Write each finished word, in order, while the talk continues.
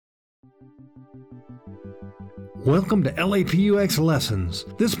Welcome to LAPUX Lessons.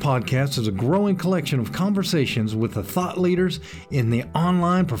 This podcast is a growing collection of conversations with the thought leaders in the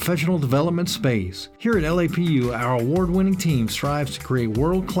online professional development space. Here at LAPU, our award-winning team strives to create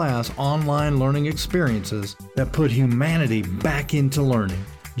world-class online learning experiences that put humanity back into learning.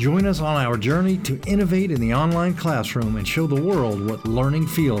 Join us on our journey to innovate in the online classroom and show the world what learning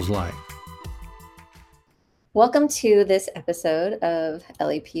feels like. Welcome to this episode of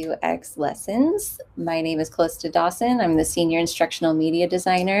LAPUX Lessons. My name is Callista Dawson. I'm the Senior Instructional Media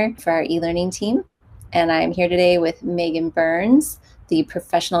Designer for our e-learning team. And I'm here today with Megan Burns, the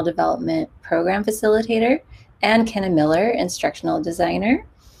Professional Development Program Facilitator, and Kenna Miller, Instructional Designer.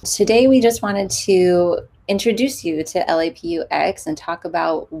 Today, we just wanted to introduce you to LAPUX and talk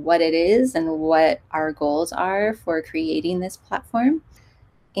about what it is and what our goals are for creating this platform.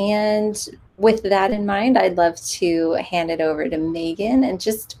 And with that in mind, I'd love to hand it over to Megan. And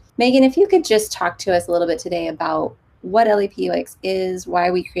Megan, if you could just talk to us a little bit today about what LAPUX is, why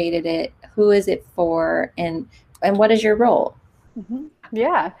we created it, who is it for, and what is your role? Mm-hmm.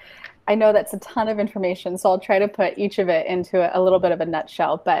 Yeah, I know that's a ton of information, so I'll try to put each of it into a little bit of a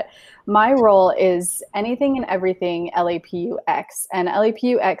nutshell. But my role is anything and everything LAPUX, and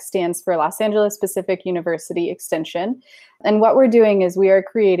LAPUX stands for Los Angeles Pacific University Extension. And what we're doing is we are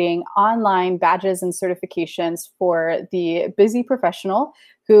creating online badges and certifications for the busy professional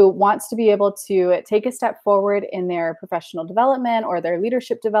who wants to be able to take a step forward in their professional development or their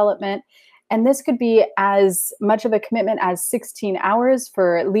leadership development. And this could be as much of a commitment as 16 hours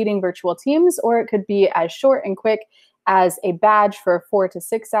for leading virtual teams, or it could be as short and quick as a badge for 4 to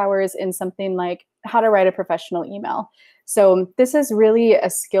 6 hours in something like how to write a professional email. So this is really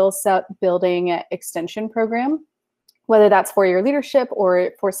a skill set building extension program, whether that's for your leadership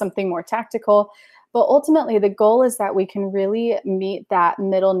or for something more tactical. But ultimately, the goal is that we can really meet that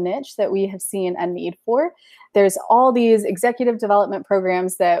middle niche that we have seen a need for. There's all these executive development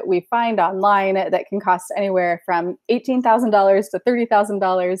programs that we find online that can cost anywhere from $18,000 to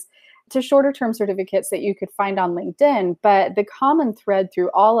 $30,000 to shorter term certificates that you could find on LinkedIn. But the common thread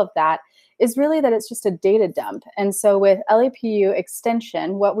through all of that is really that it's just a data dump. And so with LAPU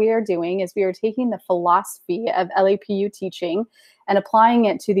Extension, what we are doing is we are taking the philosophy of LAPU teaching and applying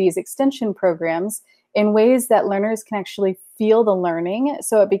it to these extension programs in ways that learners can actually feel the learning,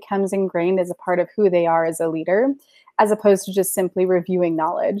 so it becomes ingrained as a part of who they are as a leader, as opposed to just simply reviewing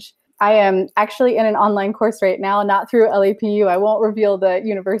knowledge. I am actually in an online course right now, not through LAPU. I won't reveal the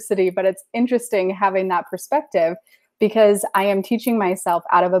university, but it's interesting having that perspective because I am teaching myself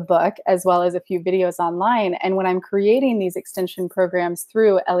out of a book as well as a few videos online. And when I'm creating these extension programs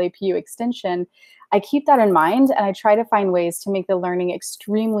through LAPU Extension, I keep that in mind and I try to find ways to make the learning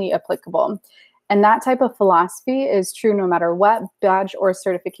extremely applicable. And that type of philosophy is true no matter what badge or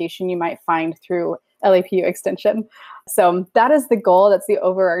certification you might find through LAPU Extension. So that is the goal. That's the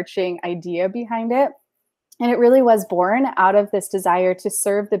overarching idea behind it. And it really was born out of this desire to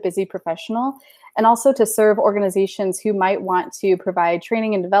serve the busy professional and also to serve organizations who might want to provide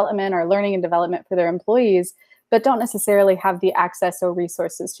training and development or learning and development for their employees, but don't necessarily have the access or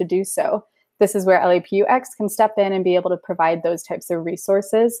resources to do so. This is where LAPUX can step in and be able to provide those types of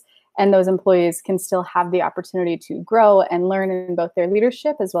resources. And those employees can still have the opportunity to grow and learn in both their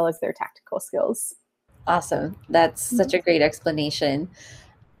leadership as well as their tactical skills. Awesome. That's such a great explanation.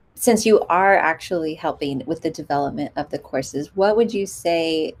 Since you are actually helping with the development of the courses, what would you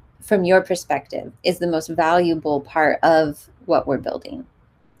say, from your perspective, is the most valuable part of what we're building?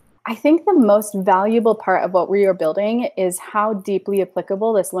 I think the most valuable part of what we are building is how deeply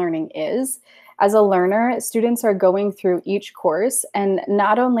applicable this learning is. As a learner, students are going through each course, and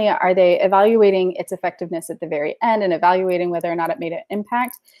not only are they evaluating its effectiveness at the very end and evaluating whether or not it made an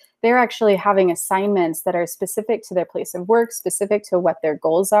impact, they're actually having assignments that are specific to their place of work, specific to what their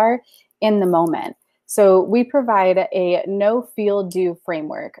goals are in the moment. So we provide a no, feel, do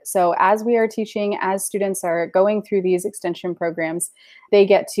framework. So as we are teaching, as students are going through these extension programs, they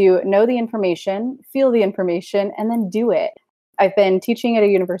get to know the information, feel the information, and then do it. I've been teaching at a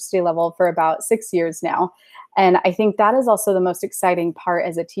university level for about 6 years now. And I think that is also the most exciting part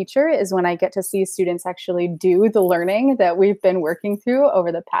as a teacher is when I get to see students actually do the learning that we've been working through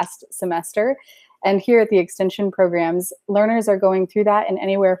over the past semester. And here at the extension programs, learners are going through that in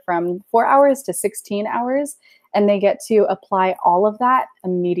anywhere from 4 hours to 16 hours, and they get to apply all of that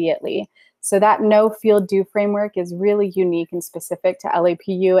immediately. So that no, feel, do framework is really unique and specific to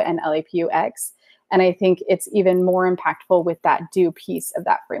LAPU and LAPUX. And I think it's even more impactful with that do piece of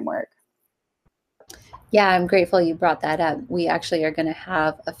that framework. Yeah, I'm grateful you brought that up. We actually are going to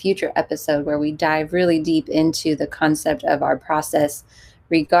have a future episode where we dive really deep into the concept of our process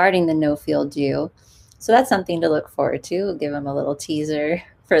regarding the no field due. So that's something to look forward to. We'll give them a little teaser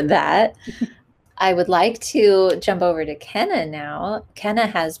for that. I would like to jump over to Kenna now. Kenna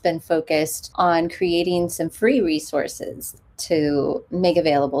has been focused on creating some free resources to make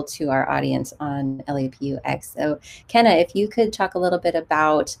available to our audience on LAPUX. So Kenna, if you could talk a little bit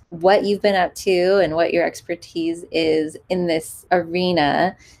about what you've been up to and what your expertise is in this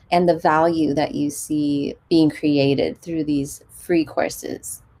arena and the value that you see being created through these free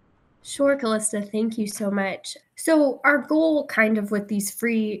courses. Sure, Callista, thank you so much. So our goal kind of with these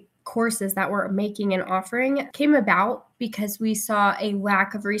free courses that we're making and offering came about because we saw a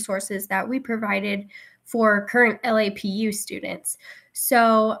lack of resources that we provided for current LAPU students.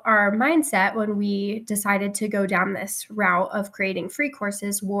 So our mindset when we decided to go down this route of creating free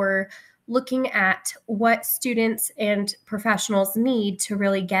courses were looking at what students and professionals need to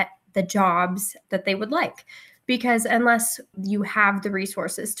really get the jobs that they would like. Because unless you have the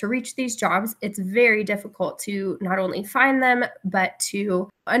resources to reach these jobs, it's very difficult to not only find them, but to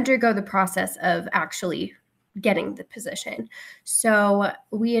undergo the process of actually getting the position. So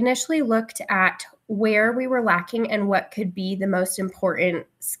we initially looked at where we were lacking and what could be the most important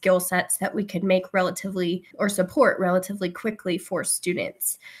skill sets that we could make relatively or support relatively quickly for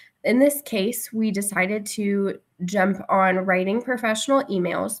students. In this case, we decided to jump on writing professional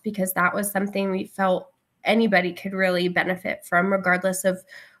emails because that was something we felt anybody could really benefit from, regardless of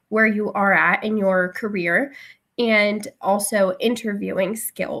where you are at in your career, and also interviewing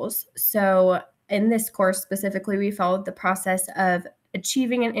skills. So in this course specifically, we followed the process of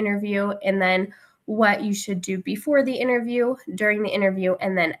achieving an interview and then what you should do before the interview, during the interview,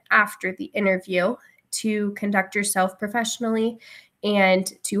 and then after the interview to conduct yourself professionally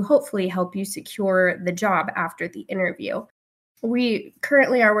and to hopefully help you secure the job after the interview. We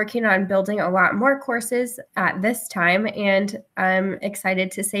currently are working on building a lot more courses at this time, and I'm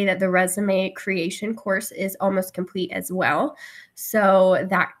excited to say that the resume creation course is almost complete as well. So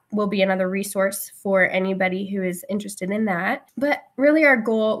that will be another resource for anybody who is interested in that. But really our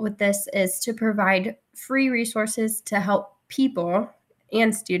goal with this is to provide free resources to help people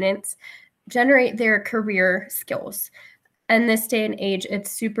and students generate their career skills. In this day and age,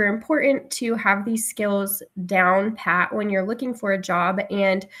 it's super important to have these skills down pat when you're looking for a job.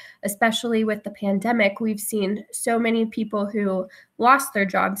 And especially with the pandemic, we've seen so many people who lost their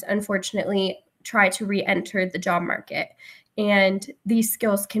jobs, unfortunately, try to re-enter the job market. And these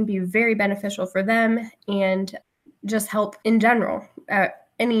skills can be very beneficial for them and just help in general at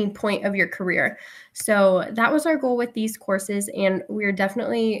any point of your career. So that was our goal with these courses, and we're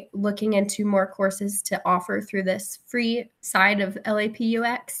definitely looking into more courses to offer through this free side of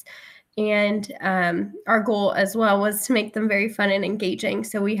LAPUX. And our goal as well was to make them very fun and engaging.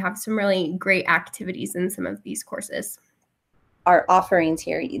 So we have some really great activities in some of these courses. Our offerings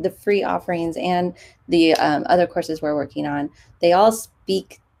here, the free offerings and the other courses we're working on, they all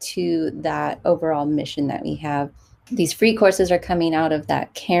speak to that overall mission that we have. These free courses are coming out of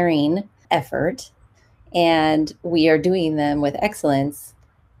that caring effort, and we are doing them with excellence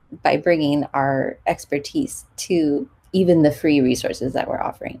by bringing our expertise to even the free resources that we're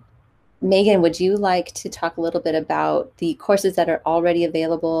offering. Megan, would you like to talk a little bit about the courses that are already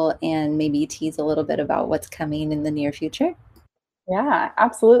available and maybe tease a little bit about what's coming in the near future? Yeah,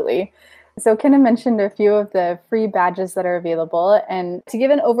 absolutely. So Kenna mentioned a few of the free badges that are available. And to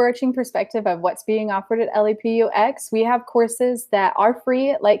give an overarching perspective of what's being offered at LAPUX, we have courses that are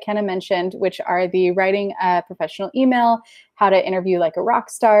free, like Kenna mentioned, which are the writing a professional email, how to interview like a rock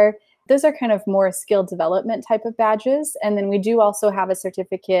star. Those are kind of more skill development type of badges. And then we do also have a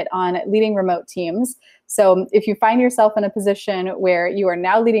certificate on leading remote teams. So if you find yourself in a position where you are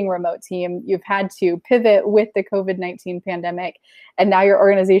now leading a remote team, you've had to pivot with the COVID-19 pandemic, and now your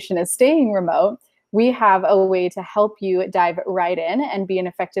organization is staying remote, we have a way to help you dive right in and be an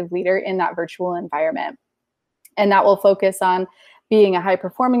effective leader in that virtual environment. And that will focus on being a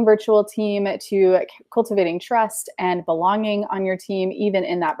high-performing virtual team to cultivating trust and belonging on your team, even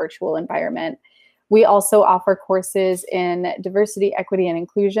in that virtual environment. We also offer courses in diversity, equity, and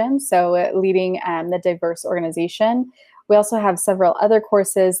inclusion, so leading the diverse organization. We also have several other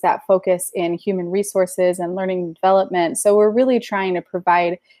courses that focus in human resources and learning and development. So we're really trying to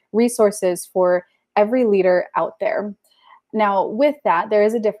provide resources for every leader out there. Now, with that, there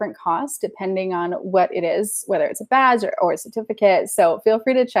is a different cost depending on what it is, whether it's a badge or a certificate. So feel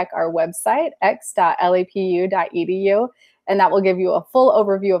free to check our website, x.lapu.edu, and that will give you a full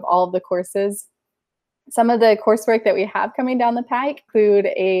overview of all of the courses. Some of the coursework that we have coming down the pike include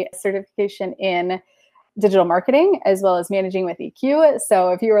a certification in digital marketing as well as managing with EQ. So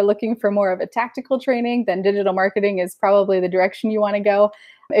if you are looking for more of a tactical training, then digital marketing is probably the direction you want to go.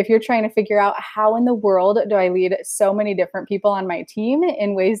 If you're trying to figure out how in the world do I lead so many different people on my team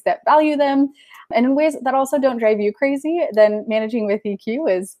in ways that value them and in ways that also don't drive you crazy, then managing with EQ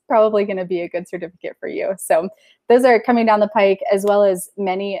is probably going to be a good certificate for you. So those are coming down the pike, as well as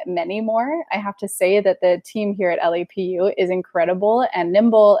many, many more. I have to say that the team here at LAPU is incredible and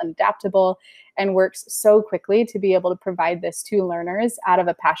nimble and adaptable and works so quickly to be able to provide this to learners out of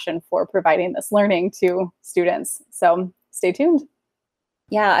a passion for providing this learning to students. So stay tuned.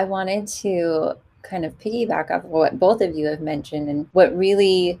 Yeah, I wanted to kind of piggyback off of what both of you have mentioned, and what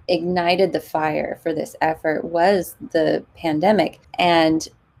really ignited the fire for this effort was the pandemic. And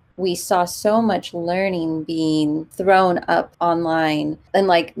we saw so much learning being thrown up online. And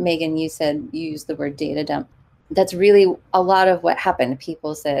like Megan, you said, you used the word data dump. That's really a lot of what happened.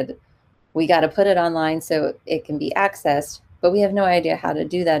 People said, we got to put it online so it can be accessed, but we have no idea how to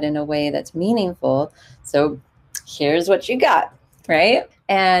do that in a way that's meaningful. So here's what you got, right?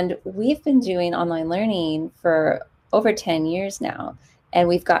 And we've been doing online learning for over 10 years now, and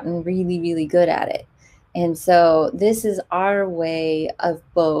we've gotten really, really good at it. And so this is our way of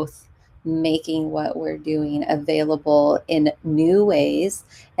both making what we're doing available in new ways,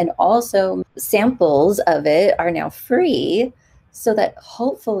 and also samples of it are now free so that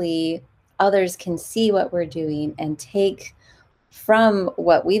hopefully others can see what we're doing and take from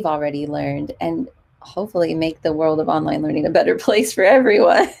what we've already learned and hopefully make the world of online learning a better place for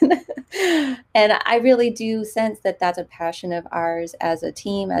everyone. And I really do sense that that's a passion of ours as a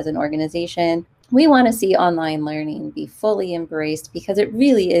team, as an organization. We want to see online learning be fully embraced because it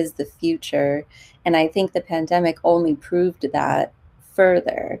really is the future. And I think the pandemic only proved that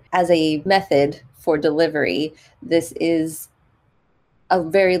further. As a method for delivery, this is a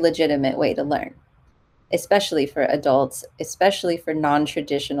very legitimate way to learn, especially for adults, especially for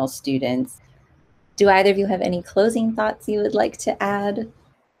non-traditional students. Do either of you have any closing thoughts you would like to add?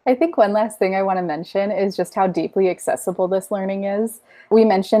 I think one last thing I want to mention is just how deeply accessible this learning is. We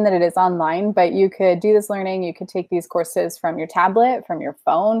mentioned that it is online, but you could do this learning, you could take these courses from your tablet, from your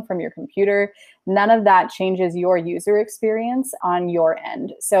phone, from your computer. None of that changes your user experience on your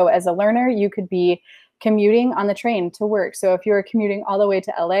end. So as a learner, you could be commuting on the train to work. So if you're commuting all the way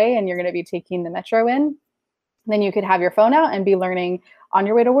to LA and you're going to be taking the metro in, then you could have your phone out and be learning on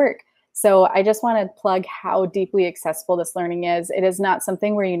your way to work. So I just want to plug how deeply accessible this learning is. It is not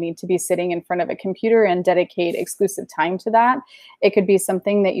something where you need to be sitting in front of a computer and dedicate exclusive time to that. It could be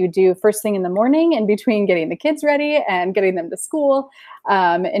something that you do first thing in the morning, in between getting the kids ready and getting them to school,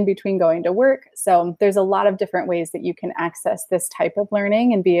 in between going to work. So there's a lot of different ways that you can access this type of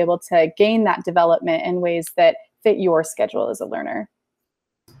learning and be able to gain that development in ways that fit your schedule as a learner.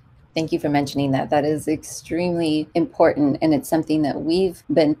 Thank you for mentioning that. That is extremely important, and it's something that we've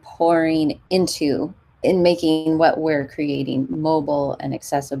been pouring into in making what we're creating mobile and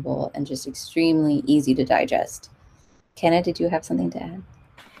accessible and just extremely easy to digest. Kenna, did you have something to add?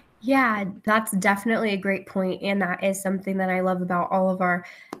 Yeah, that's definitely a great point. And that is something that I love about all of our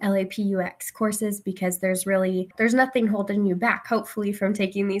LAPUX courses, because there's nothing holding you back, hopefully, from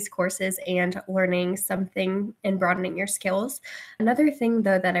taking these courses and learning something and broadening your skills. Another thing,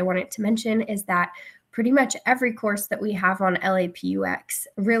 though, that I wanted to mention is that pretty much every course that we have on LAPUX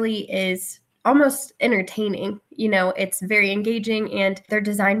really is almost entertaining. You know, it's very engaging, and they're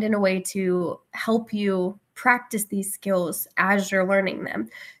designed in a way to help you practice these skills as you're learning them.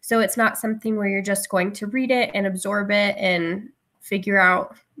 So it's not something where you're just going to read it and absorb it and figure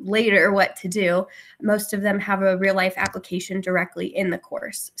out later what to do. Most of them have a real life application directly in the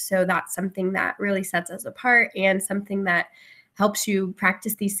course. So that's something that really sets us apart and something that helps you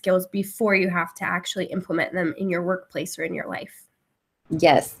practice these skills before you have to actually implement them in your workplace or in your life.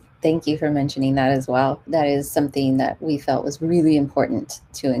 Yes. Thank you for mentioning that as well. That is something that we felt was really important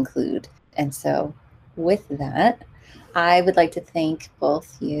to include. And so with that, I would like to thank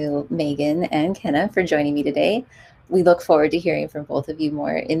both you, Megan and Kenna, for joining me today. We look forward to hearing from both of you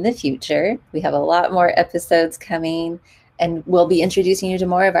more in the future. We have a lot more episodes coming, and we'll be introducing you to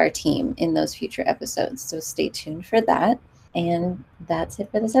more of our team in those future episodes. So stay tuned for that. And that's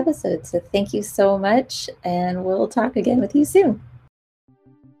it for this episode. So thank you so much, and we'll talk again with you soon.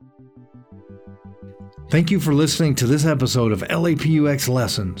 Thank you for listening to this episode of LAPUX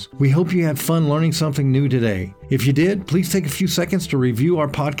Lessons. We hope you had fun learning something new today. If you did, please take a few seconds to review our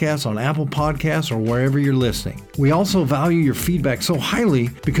podcast on Apple Podcasts or wherever you're listening. We also value your feedback so highly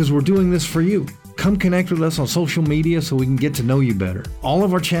because we're doing this for you. Come connect with us on social media so we can get to know you better. All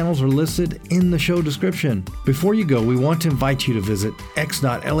of our channels are listed in the show description. Before you go, we want to invite you to visit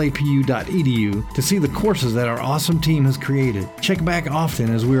x.lapu.edu to see the courses that our awesome team has created. Check back often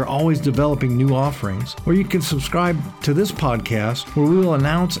as we are always developing new offerings, or you can subscribe to this podcast where we will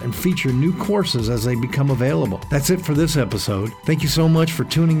announce and feature new courses as they become available. That's it for this episode. Thank you so much for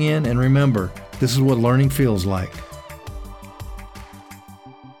tuning in, and remember, this is what learning feels like.